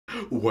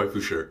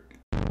Waifu shirt.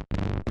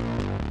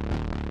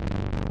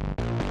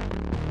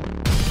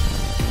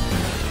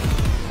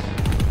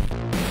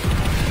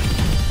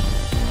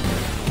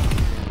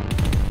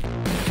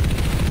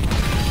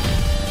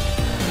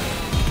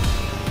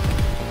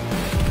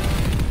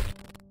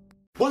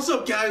 What's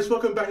up, guys?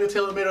 Welcome back to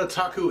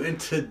TaylorMadeOtaku, and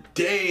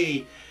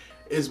today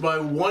is my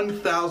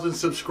 1,000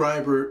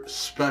 subscriber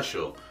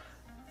special.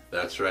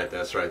 That's right,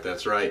 that's right,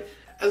 that's right.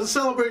 As a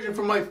celebration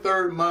for my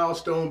third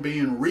milestone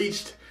being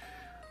reached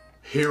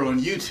here on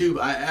YouTube,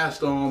 I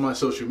asked on all my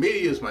social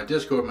medias, my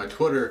Discord, my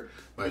Twitter,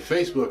 my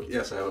Facebook,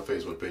 yes, I have a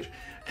Facebook page,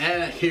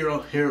 and here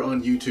on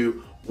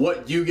YouTube,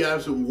 what you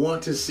guys would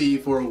want to see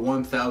for a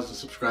 1,000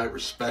 subscriber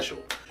special.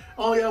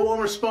 Only got one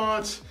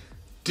response: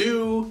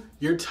 do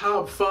your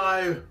top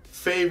 5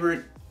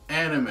 favorite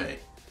anime.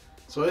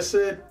 So I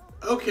said,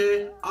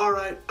 okay,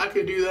 alright, I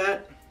could do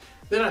that.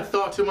 Then I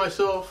thought to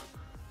myself,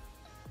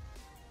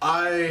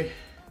 I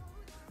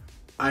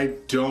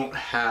don't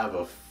have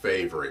a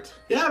favorite.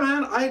 Yeah,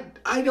 man,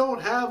 I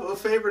don't have a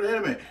favorite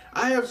anime.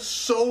 I have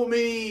so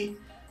many,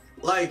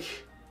 like,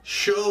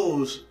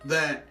 shows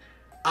that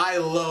I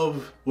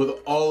love with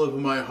all of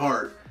my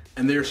heart,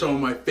 and they're some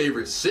of my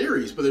favorite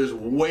series, but there's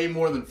way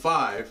more than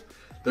 5.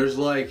 There's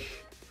like,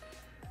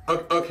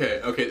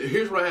 okay,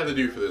 here's what I had to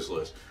do for this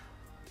list.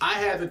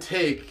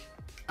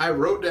 I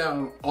wrote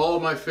down all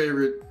of my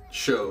favorite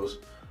shows,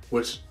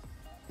 which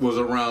was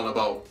around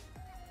about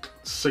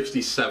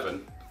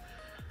 67.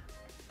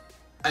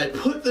 I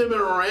put them in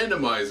a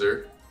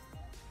randomizer.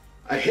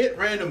 I hit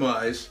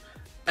randomize,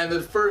 and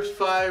the first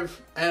 5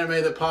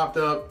 anime that popped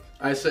up,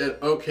 I said,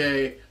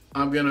 okay,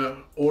 I'm gonna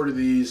order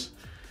these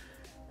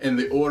in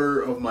the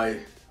order of my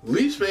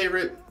least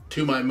favorite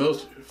to my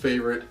most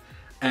favorite,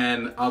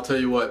 and I'll tell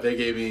you what, they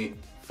gave me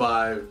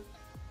 5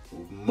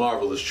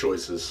 marvelous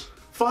choices.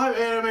 5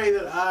 anime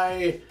that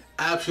I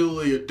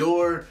absolutely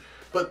adore,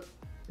 but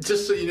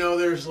just so you know,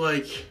 there's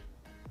like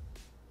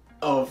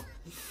a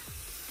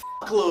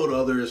fuckload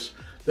others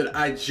that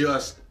I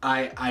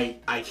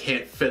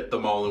can't fit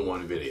them all in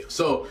one video.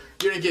 So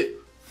you're gonna get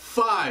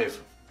 5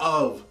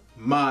 of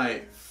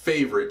my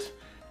favorite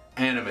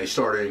anime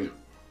starting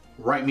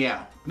right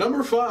meow.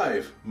 Number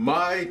 5,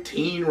 my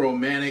teen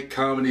romantic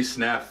comedy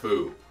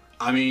snafu.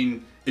 I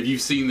mean, if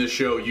you've seen this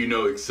show, you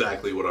know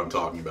exactly what I'm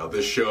talking about.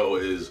 This show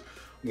is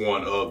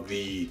one of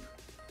the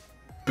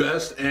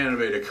best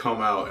anime to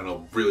come out in a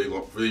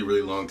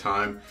really long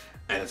time,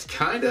 and it's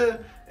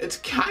kinda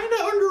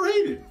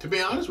underrated, to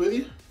be honest with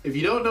you. If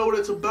you don't know what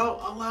it's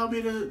about, allow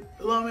me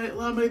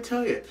to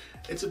tell you.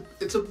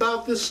 It's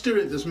about this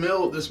student, this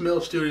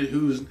male student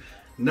who's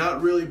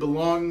not really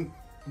belonging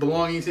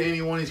to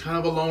anyone. He's kind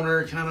of a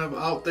loner, kind of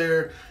out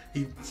there.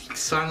 He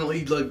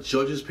silently like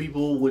judges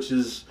people, which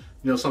is,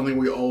 you know, something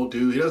we all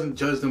do. He doesn't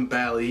judge them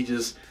badly. He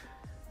just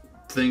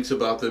thinks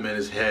about them in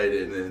his head,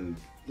 and then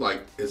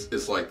like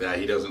it's like that.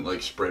 He doesn't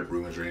like spread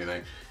rumors or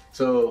anything.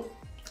 So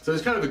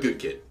he's kind of a good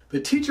kid. The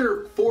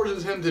teacher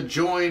forces him to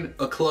join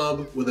a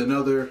club with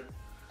another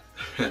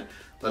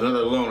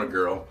loner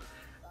girl,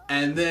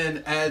 and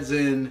then adds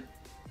in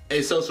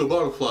a social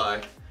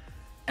butterfly,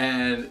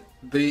 and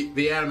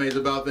the anime is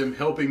about them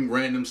helping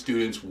random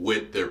students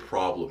with their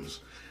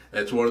problems.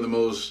 That's one of the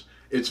most,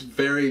 it's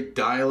very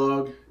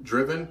dialogue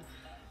driven.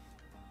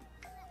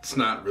 It's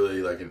not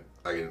really like a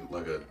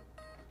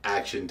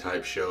action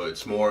type show.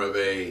 It's more of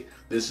a,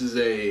 this is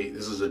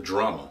a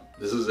drama.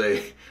 This is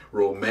a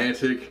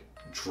romantic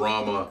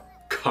drama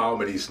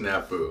comedy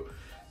snafu.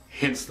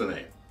 Hence the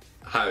name.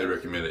 Highly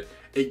recommend it.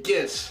 It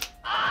gets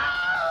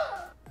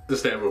the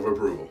stamp of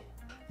approval.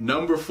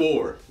 Number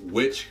 4,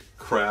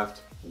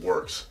 Witchcraft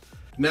Works.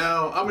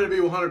 Now, I'm gonna be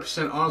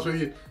 100% honest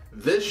with you.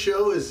 This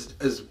show is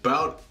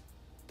about,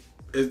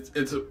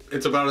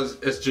 it's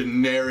about as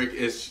generic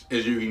as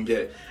you can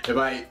get. If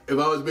I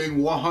was being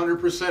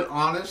 100%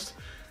 honest,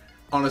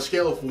 on a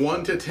scale of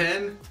 1 to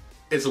 10,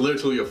 it's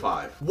literally a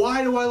 5.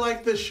 Why do I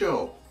like this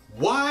show?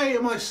 Why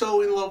am I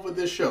so in love with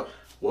this show?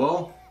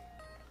 Well,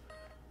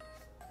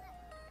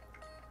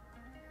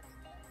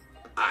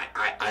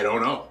 I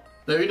don't know.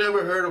 Now, if you've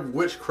never heard of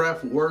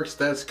Witchcraft Works,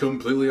 that's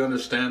completely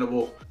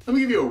understandable. Let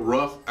me give you a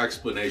rough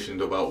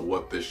explanation about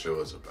what this show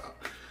is about.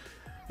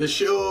 The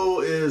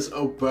show is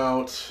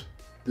about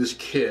this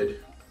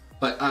kid.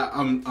 Like,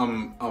 I'm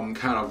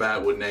kind of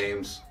bad with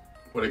names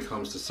when it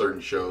comes to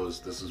certain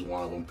shows. This is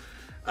one of them.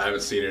 I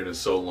haven't seen it in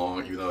so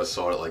long, even though I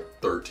saw it like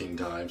 13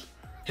 times.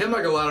 Him,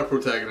 like a lot of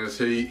protagonists,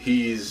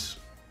 he's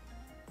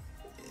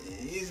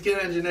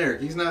kind of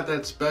generic. He's not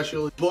that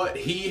special, but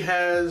he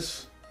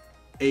has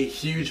a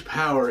huge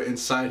power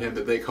inside him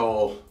that they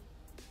call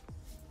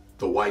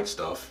the white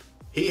stuff.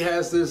 He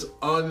has this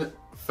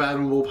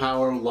unfathomable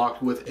power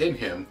locked within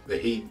him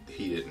that he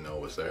didn't know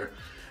was there.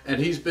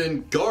 And he's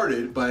been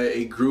guarded by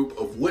a group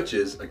of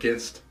witches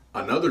against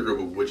another group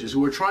of witches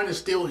who are trying to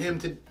steal him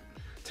to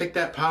take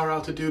that power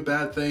out to do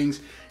bad things.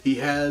 He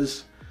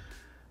has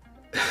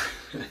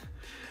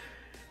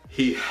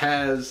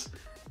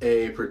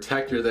a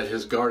protector that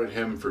has guarded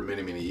him for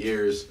many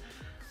years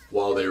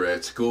while they were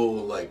at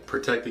school, like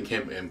protecting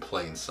him in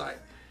plain sight.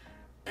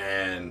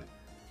 And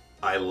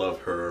I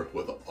love her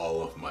with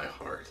all of my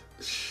heart.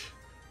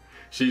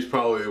 She's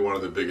probably one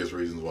of the biggest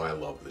reasons why I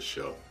love this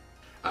show.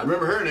 I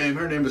remember her name.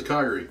 Her name is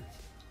Kaguri.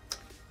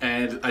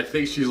 And I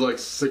think she's like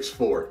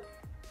 6'4".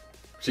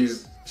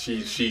 She's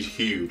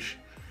huge.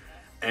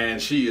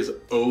 And she is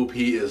OP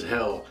as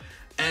hell.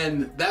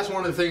 And that's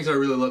one of the things I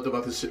really loved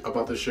about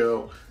the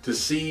show. To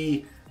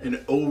see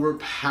an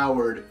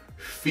overpowered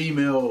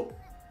female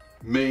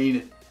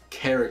main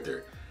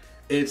character.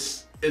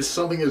 It's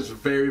something that's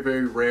very,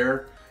 very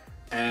rare.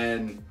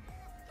 And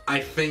I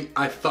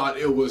thought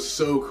it was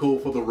so cool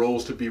for the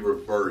roles to be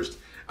reversed.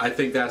 I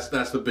think that's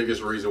the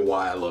biggest reason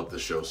why I love the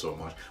show so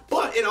much.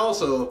 But it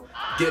also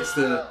gets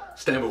the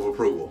stamp of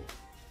approval.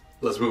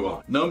 Let's move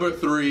on. Number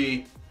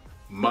 3,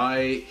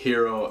 My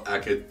Hero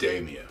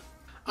Academia.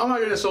 I'm not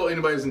gonna insult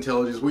anybody's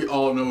intelligence. We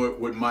all know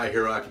what My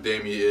Hero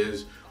Academia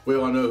is. We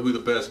all know who the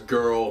best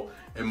girl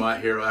in My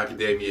Hero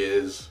Academia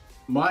is.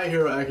 My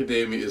Hero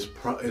Academia is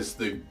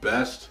the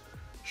best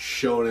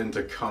shonen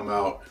to come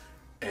out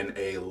in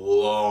a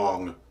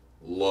long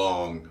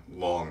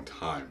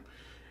time.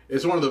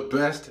 It's one of the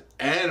best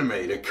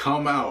anime to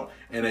come out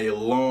in a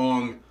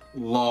long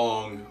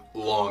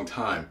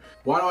time.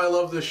 Why do I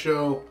love this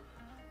show?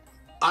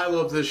 I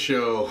love this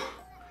show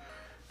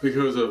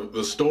because of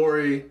the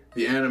story,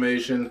 the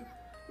animation,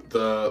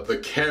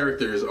 the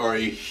characters are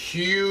a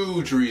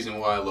huge reason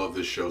why I love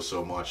this show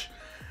so much.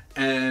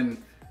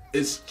 And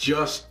it's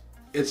just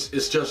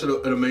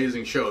an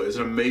amazing show. It's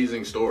an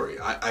amazing story.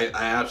 I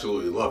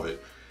absolutely love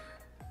it.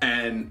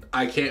 And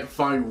I can't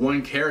find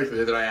one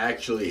character that I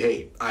actually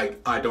hate. I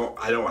don't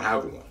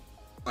have one.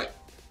 Like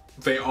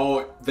they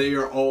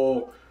are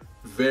all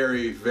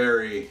very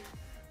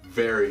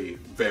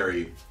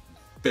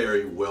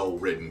well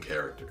written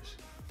characters.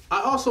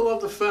 I also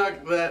love the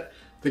fact that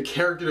the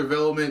character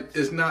development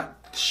is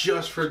not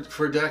just for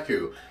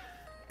Deku.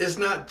 It's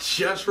not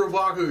just for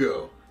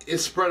Bakugo.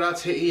 It's spread out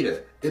to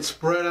Ida. It's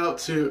spread out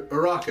to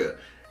Araka.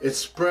 It's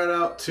spread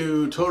out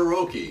to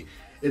Todoroki.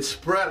 It's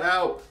spread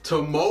out to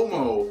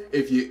Momo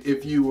if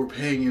you were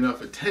paying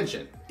enough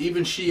attention.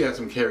 Even she has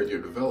some character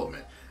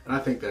development, and I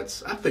think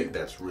that's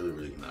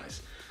really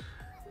nice.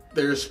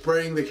 They're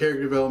spreading the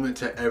character development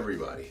to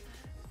everybody.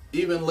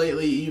 Even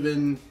lately,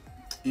 even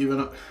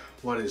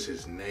what is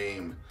his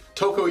name?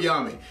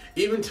 Tokoyami.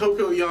 Even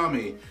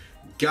Tokoyami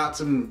got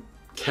some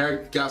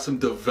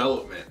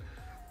development,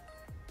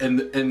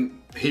 and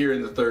here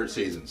in the 3rd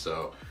season.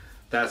 So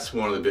that's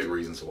one of the big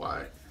reasons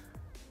why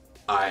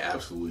I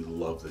absolutely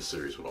love this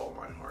series with all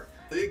my heart.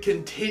 It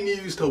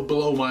continues to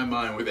blow my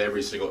mind with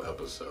every single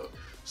episode.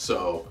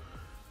 So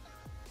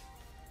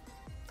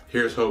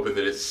here's hoping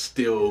that it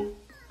still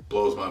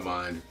blows my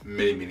mind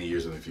many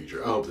years in the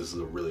future. I hope this is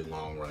a really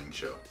long running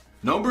show.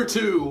 Number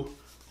 2,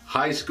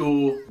 High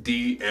School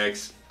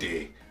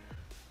DxD.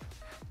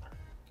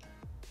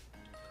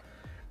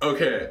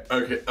 Okay.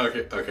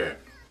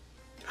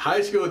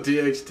 High School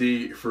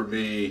DxD for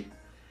me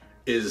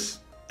it's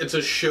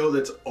a show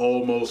that's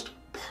almost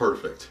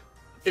perfect.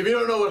 If you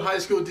don't know what High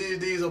School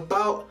DxD is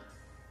about,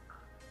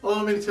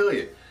 well, let me tell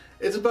you.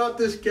 It's about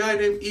this guy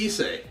named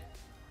Issei.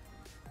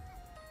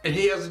 And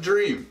he has a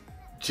dream.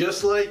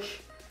 Just like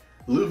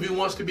Luffy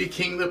wants to be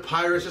king of the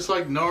pirates, just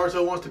like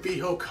Naruto wants to be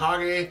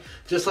Hokage,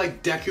 just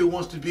like Deku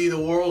wants to be the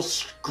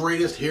world's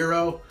greatest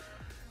hero,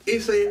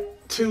 Issei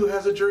too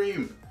has a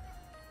dream.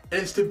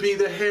 And it's to be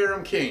the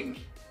harem king.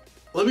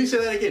 Let me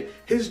say that again.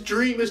 His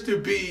dream is to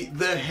be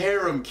the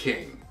harem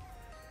king.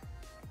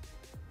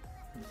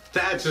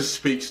 That just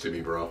speaks to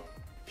me, bro.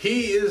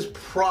 He is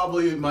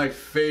probably my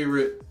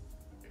favorite.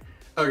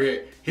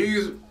 Okay,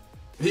 he's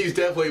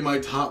definitely my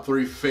top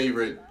 3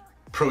 favorite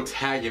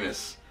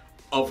protagonists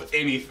of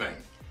anything.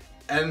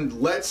 And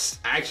let's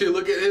actually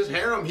look at his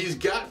harem. He's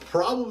got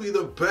probably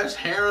the best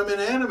harem in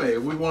anime,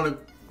 if we want to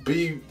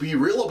be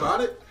real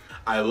about it.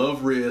 I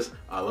love Riz,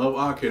 I love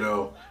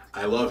Akino,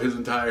 I love his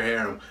entire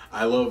harem,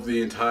 I love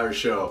the entire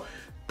show.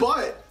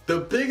 But the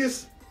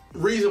biggest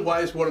reason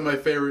why it's one of my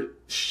favorite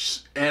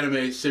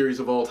anime series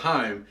of all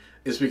time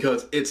is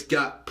because it's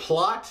got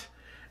plot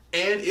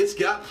and it's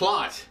got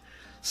plot.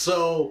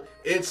 So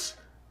it's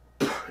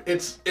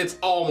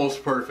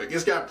almost perfect.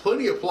 It's got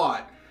plenty of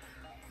plot,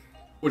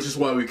 which is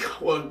why we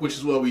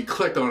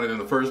clicked on it in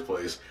the first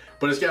place.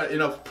 But it's got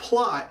enough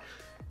plot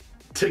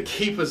to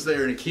keep us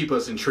there and keep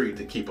us intrigued,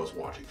 to keep us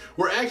watching.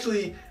 We're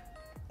actually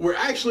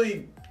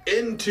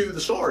into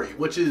the story,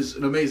 which is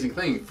an amazing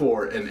thing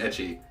for an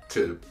ecchi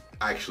to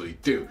actually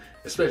do,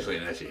 especially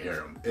an ecchi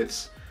harem.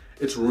 It's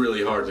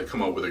really hard to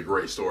come up with a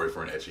great story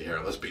for an ecchi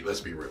harem. Let's be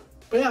real.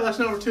 But yeah, that's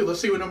number 2. Let's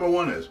see what number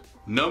 1 is.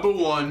 Number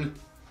 1,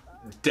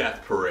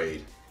 Death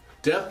Parade.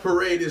 Death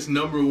Parade is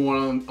number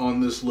 1 on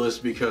this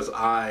list because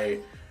I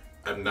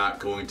am not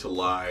going to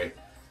lie.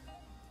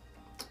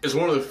 It's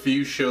one of the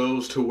few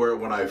shows to where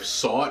when I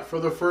saw it for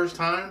the first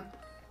time,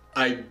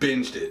 I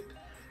binged it.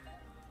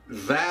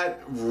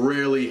 That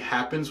rarely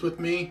happens with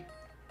me.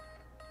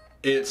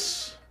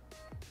 It's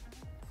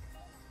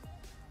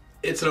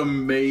an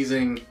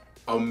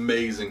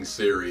amazing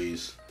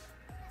series.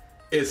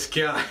 It's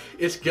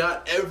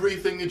got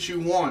everything that you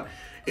want.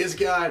 It's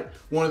got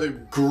one of the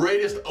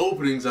greatest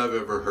openings I've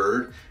ever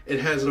heard. It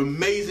has an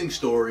amazing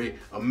story,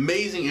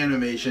 amazing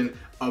animation,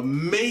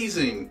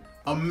 amazing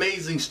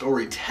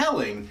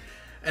storytelling,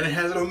 and it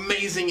has an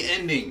amazing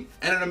ending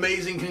and an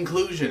amazing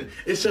conclusion.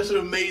 It's just an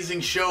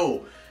amazing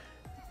show.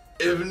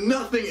 If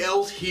nothing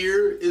else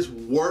here is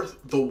worth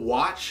the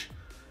watch,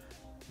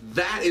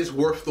 that is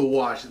worth the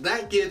watch.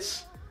 That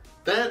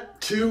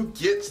too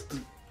gets the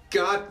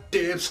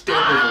goddamn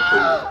stamp of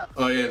approval.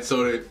 Oh yeah, and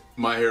so did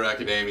My Hero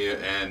Academia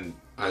and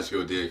High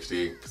School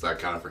DxD, because I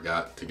kind of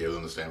forgot to give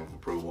them the stamp of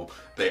approval.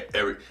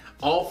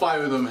 All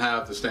 5 of them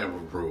have the stamp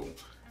of approval,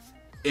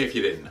 if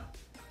you didn't know.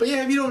 But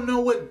yeah, if you don't know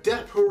what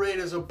Death Parade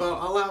is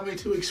about, allow me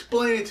to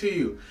explain it to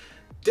you.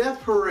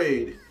 Death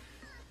Parade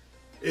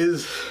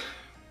it's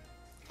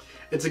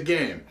a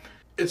game.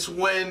 It's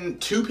when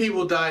 2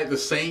 people die at the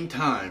same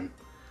time,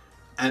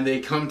 and they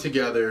come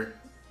together,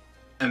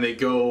 and they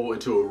go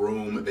into a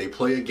room, they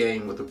play a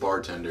game with the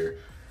bartender.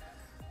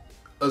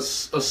 A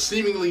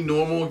seemingly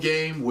normal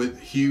game with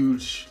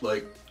huge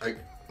like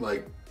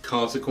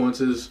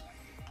consequences.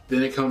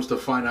 Then it comes to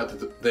find out that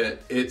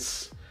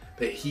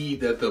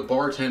the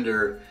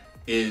bartender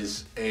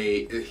is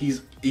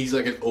he's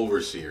like an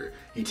overseer.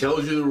 He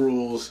tells you the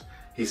rules,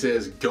 he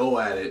says go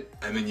at it,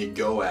 and then you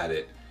go at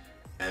it.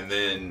 And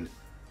then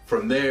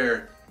from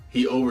there,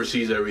 he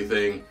oversees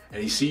everything,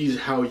 and he sees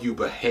how you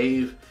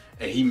behave,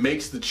 and he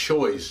makes the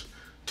choice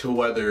to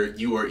whether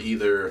you are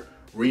either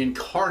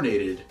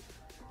reincarnated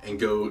and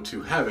go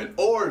to heaven,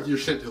 or you're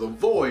sent to the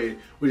void,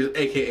 which is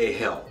AKA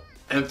hell.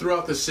 And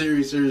throughout the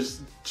series,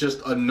 there's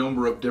just a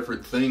number of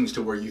different things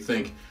to where you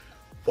think,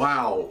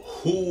 wow,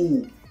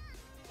 who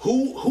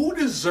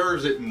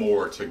deserves it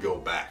more to go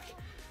back?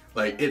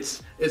 Like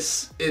it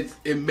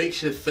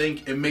makes you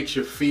think, it makes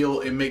you feel,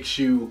 it makes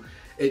you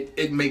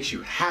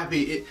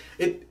happy,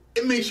 it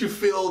makes you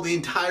feel the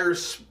entire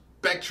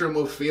spectrum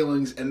of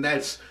feelings, and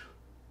that's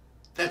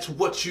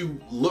what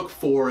you look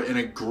for in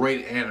a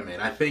great anime.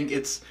 And I think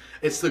it's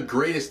the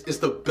greatest, it's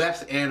the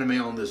best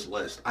anime on this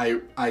list.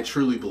 I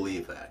truly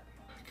believe that.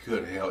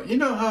 Good hell. You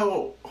know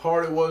how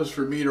hard it was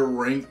for me to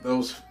rank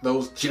those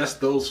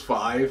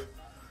 5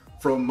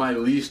 from my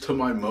least to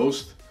my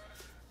most?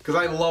 Because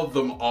I love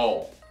them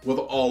all with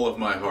all of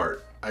my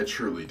heart. I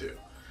truly do.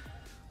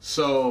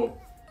 So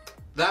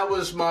that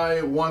was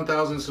my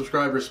 1,000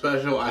 subscriber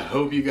special. I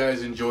hope you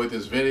guys enjoyed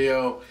this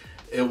video.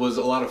 It was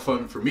a lot of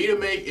fun for me to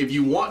make. If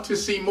you want to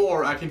see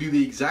more, I can do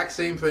the exact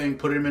same thing,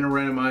 put them in a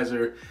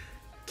randomizer,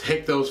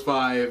 take those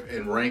 5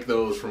 and rank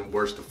those from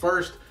worst to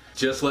first.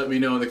 Just let me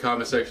know in the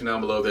comment section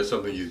down below if there's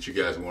something that you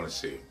guys want to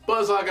see. But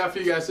that's all I got for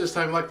you guys this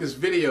time. Like this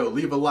video,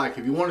 leave a like.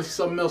 If you want to see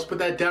something else, put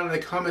that down in the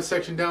comment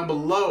section down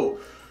below.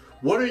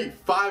 What are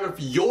 5 of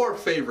your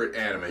favorite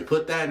anime?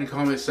 Put that in the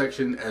comment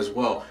section as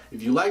well.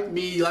 If you like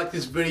me, you like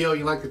this video,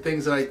 you like the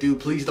things that I do,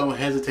 please don't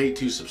hesitate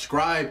to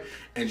subscribe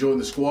and join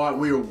the squad.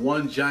 We are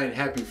one giant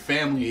happy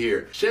family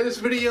here. Share this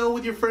video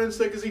with your friends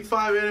that can see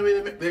 5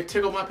 anime that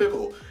tickle my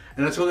pickle.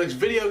 And until the next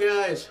video,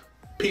 guys,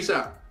 peace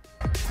out.